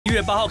1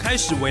月8号开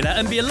始，未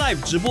来 NBA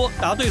Live 直播，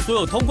答对所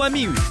有通关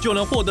密语就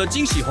能获得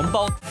惊喜红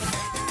包。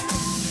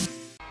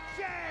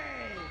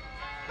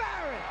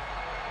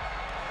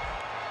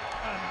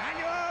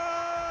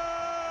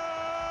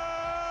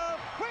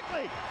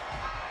 Quickley.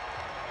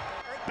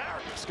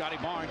 Barrett, Scotty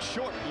Barnes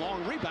short,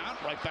 long rebound,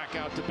 right back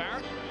out to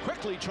Barrett.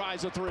 Quickley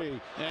tries a three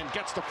and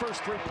gets the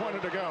first three-pointer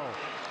to go.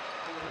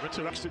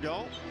 Richard to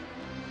go.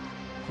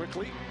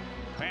 Quickley,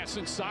 pass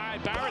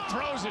inside. Barrett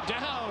throws it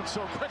down. So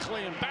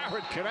Quickley and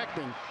Barrett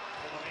connecting.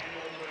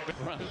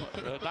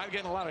 Not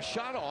getting a lot of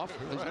shot off,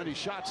 as many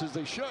shots as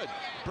they should.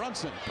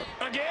 Brunson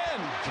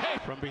again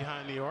from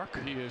behind the arc.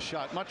 He has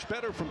shot much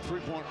better from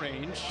three-point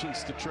range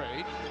since the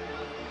trade.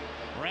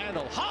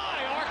 Randle,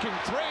 high arcing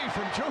three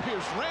from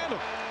Julius Randle.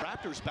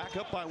 Raptors back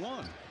up by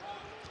one.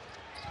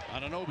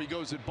 Anunoby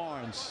goes at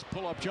Barnes.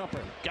 Pull-up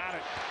jumper, got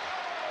it.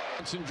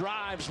 Brunson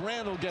drives,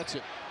 Randle gets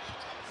it.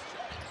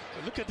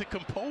 Look at the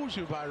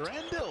composure by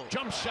Randle.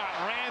 Jump shot,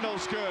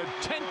 Randle's good.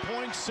 10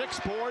 points, 6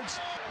 boards.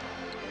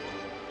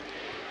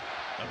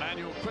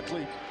 Immanuel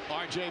Quickley,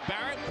 RJ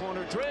Barrett,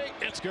 corner three,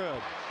 it's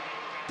good.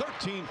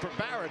 13 for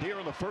Barrett here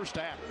in the first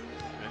half.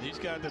 And he's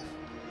got the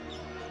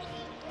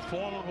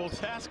formidable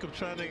task of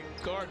trying to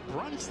guard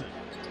Brunson.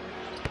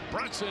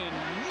 Brunson,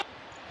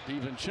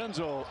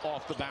 DiVincenzo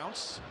off the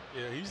bounce.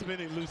 Yeah, he's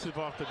been elusive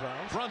off the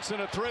bounce.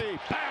 Brunson a three,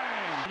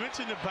 bang! You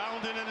mentioned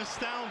abounding and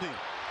astounding.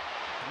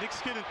 Knicks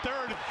get a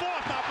third and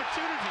fourth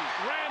opportunity.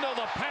 Randle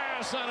the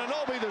pass,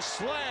 Anunoby the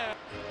slam.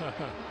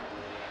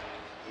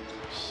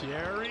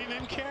 Sharing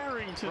and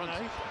carrying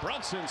tonight.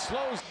 Brunson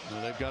slows.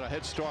 Now they've got a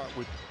head start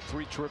with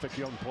 3 terrific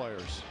young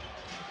players.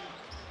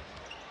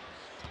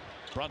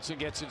 Brunson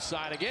gets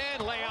inside again,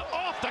 layup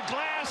off the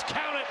glass,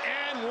 count it,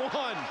 and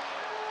one.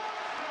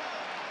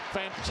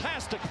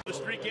 Fantastic. The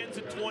streak ends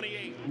at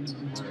 28.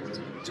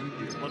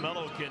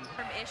 LaMelo can.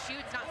 Issue.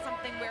 It's not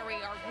something where we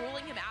are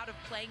ruling him out of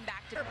playing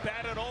back to.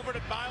 Batted over to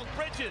Miles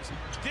Bridges.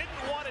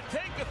 Didn't want to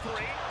take the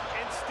three.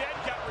 Instead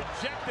got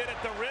rejected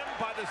at the rim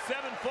by the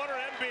 7-footer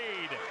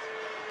Embiid.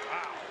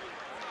 Wow.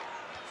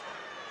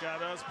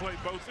 Got us play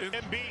both in.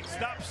 Embiid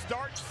stops,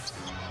 starts.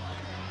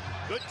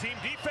 Good team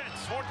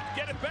defense. Hornets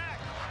get it back.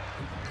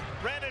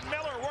 Brandon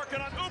Miller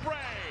working on Oubre.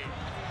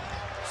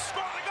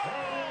 Score the goal!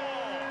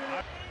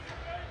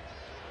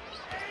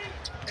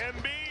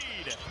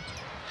 Embiid.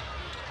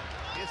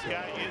 This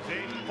guy is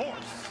a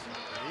force.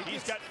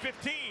 He's got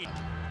 15.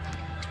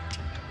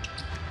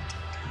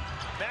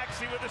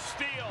 Maxey with a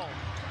steal.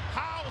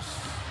 House.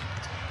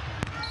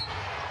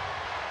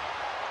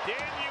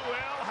 Daniel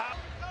House.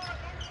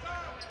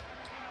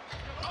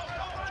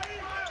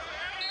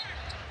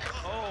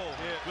 Oh,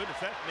 yeah. Goodness,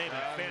 that name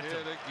is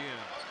phantom. Again.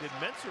 Did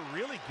Mensah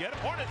really get it?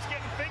 Hornets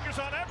getting fingers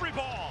on every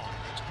ball.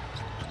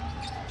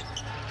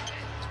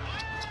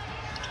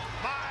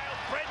 Miles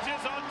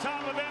Bridges on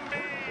top of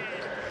Embiid.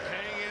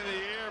 Hang in the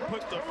air,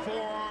 put the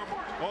forearm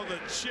on the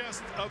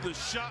chest of the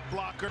shot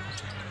blocker.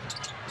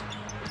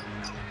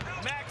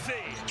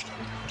 Maxey.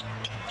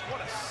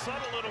 What a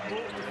subtle little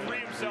move to free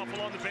himself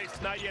along the base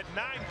tonight. He had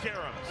 9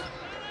 caroms.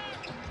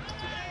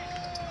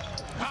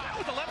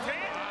 With the left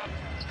hand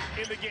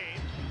in the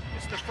game.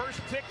 It's the first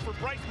tick for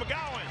Bryce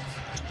McGowan.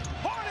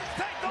 Hornets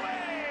take the lead.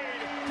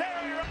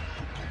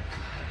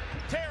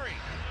 Terry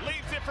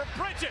leaves it for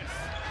Bridges.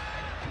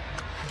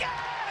 Got it!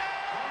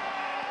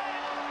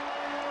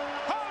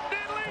 Home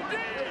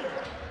diddly-dee!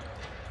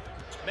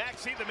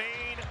 Maxey, the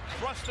main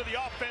thrust of the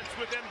offense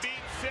with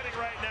Embiid sitting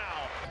right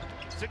now.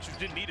 Sixers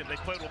didn't need him. They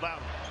played without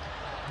him.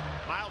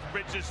 Miles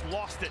Bridges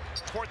lost it.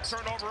 4th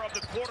turnover of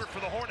the quarter for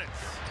the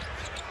Hornets.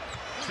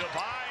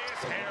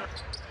 Tobias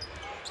Harris.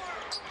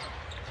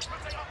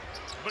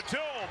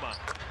 Batum.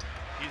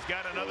 He's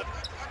got another.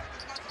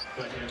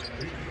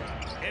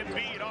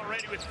 Embiid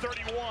already with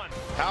 31.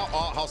 How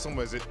awesome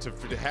was it to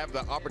have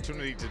the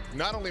opportunity to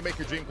not only make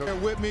your dream come true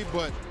with me,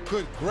 but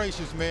good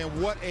gracious, man,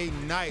 what a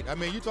night. I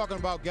mean, you're talking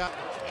about guys.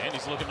 And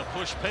he's looking to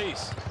push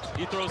pace.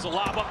 He throws a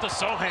lob up to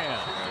Sohan.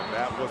 And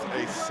that was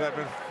a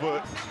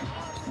 7-foot.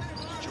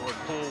 Jordan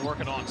Poole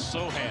working on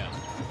Sohan.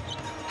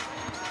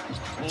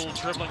 Poole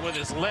dribbling with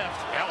his left.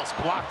 That was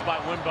blocked by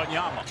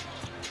Wembanyama.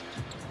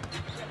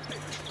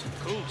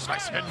 Ooh,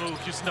 nice spin move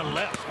using the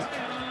left.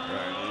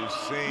 Right, you've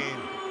seen.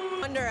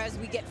 Wonder as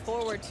we get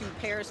forward to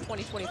Paris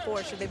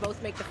 2024, should they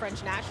both make the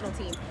French national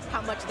team,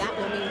 how much that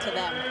will mean to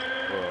them.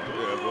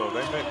 Well,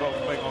 they may both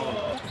make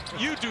on.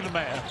 You do the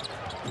math.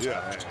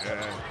 Yeah,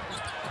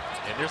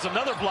 and there's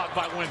another block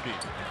by Wemby.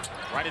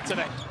 Right into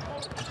that.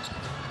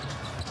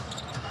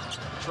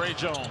 Trey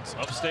Jones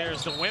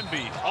upstairs to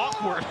Wemby.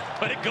 Awkward,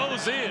 but it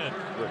goes in.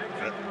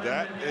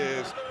 That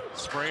is.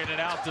 Spraying it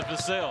out to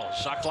Vassell.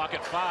 Shot clock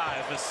at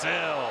 5.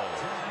 Vassell.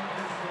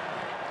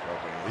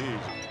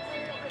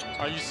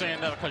 Are you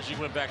saying that because you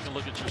went back to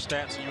look at your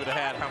stats and you would have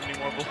had how many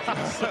more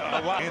blocks? A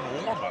lot in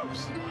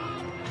warm-ups.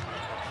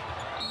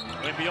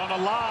 Wemby on the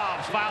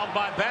lob, fouled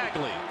by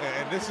Bagley.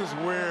 And this is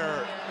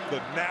where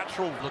the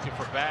natural. Looking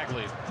for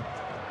Bagley.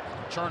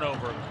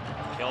 Turnover.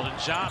 Keldon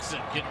Johnson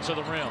getting to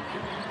the rim.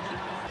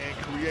 And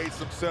create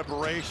some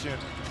separation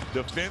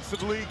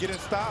defensively, getting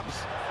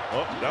stops.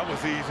 Oh, that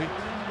was easy.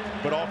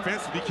 But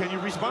offensively, can you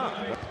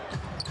respond?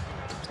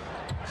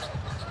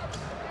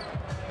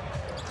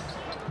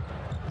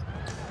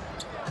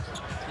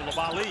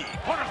 Bali,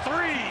 corner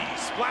three,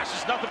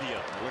 splashes nothing.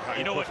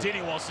 You know what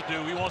Diddy wants to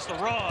do? He wants to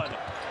run.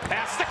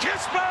 Pass to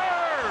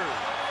Kispert!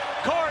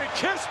 Corey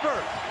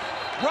Kispert,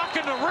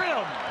 rocking the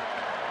rim.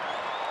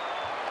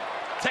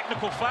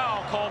 Technical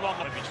foul called on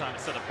the. Be trying to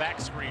set a back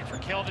screen for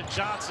Keldon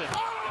Johnson,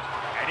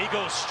 and he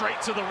goes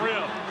straight to the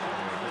rim.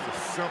 It's a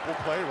simple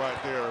play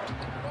right there.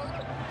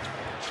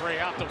 Trey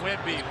out to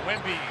Wemby.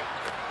 Wemby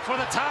for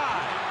the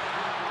tie.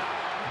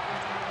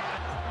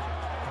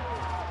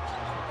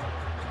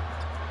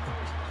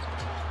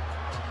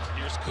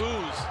 Here's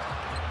Kuz,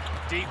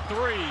 deep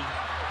three,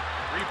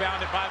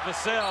 rebounded by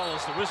Vassell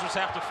as the Wizards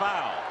have to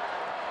foul.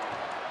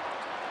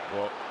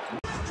 Well,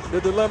 the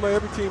dilemma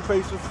every team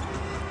faces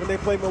when they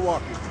play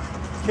Milwaukee.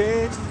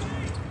 Can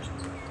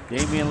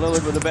Damian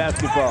Lillard with the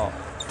basketball.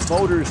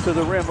 Motors to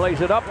the rim,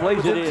 lays it up,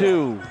 lays it in.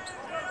 Two.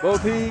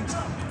 Both he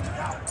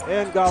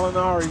and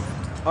Gallinari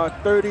are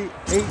 38%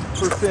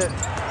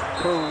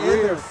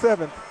 career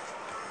 7th.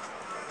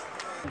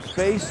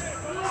 Space,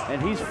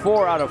 and he's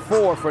 4 out of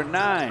 4 for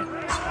 9.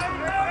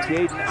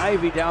 Jaden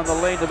Ivey down the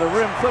lane to the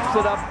rim, flips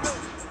it up.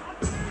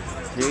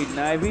 Jaden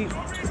Ivey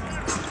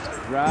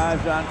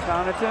drives on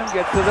Connaughton,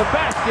 gets to the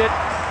basket.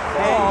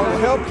 The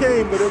help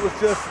came, but it was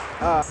just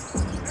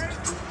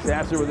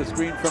Sasser with a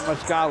screen from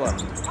Muscala.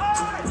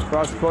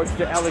 Cross court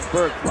to Alec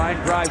Burks. Line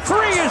drive.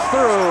 3 is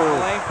through.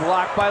 Lane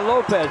blocked by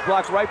Lopez.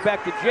 Blocked right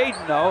back to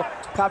Jaden, though.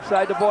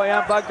 Topside to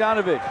Bojan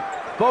Bogdanovic.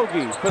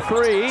 Bogey for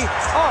 3.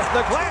 Off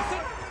the glass.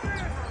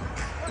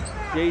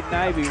 Jaden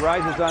Ivey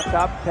rises on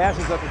top.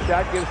 Passes up the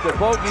shot. Gives to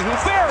Bogey, who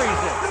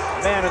buries it.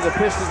 Man, and the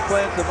Pistons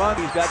playing some on.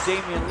 He's got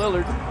Damian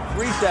Lillard.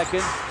 3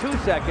 seconds. 2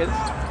 seconds.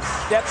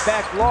 Step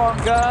back, long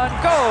gun.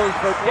 Goes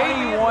for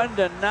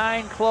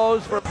 81-9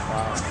 close for.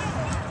 Wow.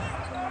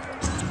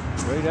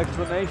 Great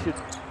explanation.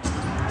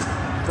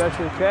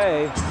 Special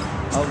K.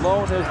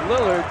 Alone is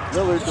Lillard.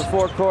 Lillard to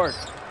forecourt.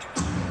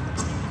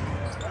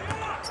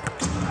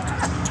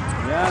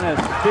 Giannis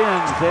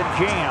spins and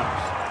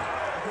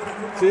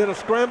jams. See, in a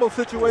scramble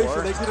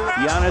situation, they get it.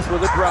 Giannis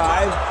with a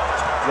drive.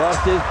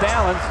 Lost his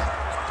balance.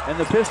 And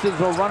the Pistons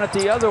will run it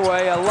the other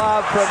way. A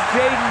lob from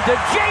Jaden to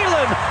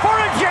Jalen for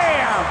a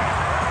jam.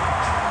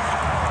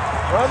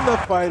 Run the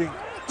fighting.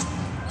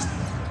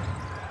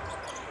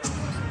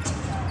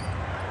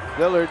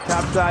 Lillard,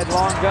 topside,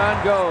 long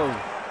gun, goes.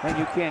 And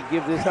you can't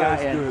give this guy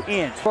an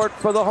inch. Court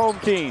for the home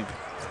team.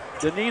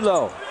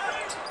 Danilo.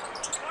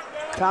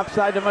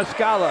 Topside to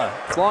Muscala.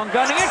 Long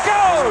gunning, it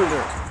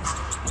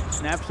goes!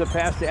 Snaps the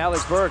pass to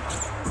Alec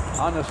Burks.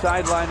 On the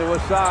sideline to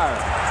Ausar.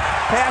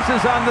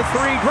 Passes on the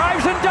 3,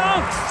 drives and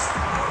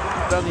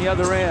dunks! On the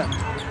other end.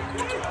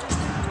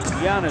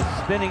 Giannis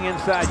spinning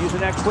inside,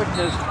 using that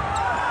quickness.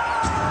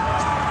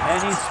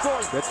 And he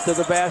scores. Gets to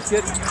the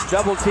basket.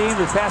 Double team.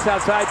 His pass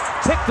outside.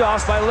 Picked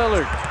off by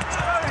Lillard.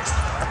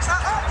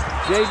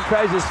 Jaden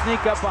tries to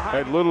sneak up behind.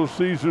 At Little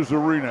Caesars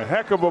Arena.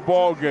 Heck of a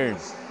ball game.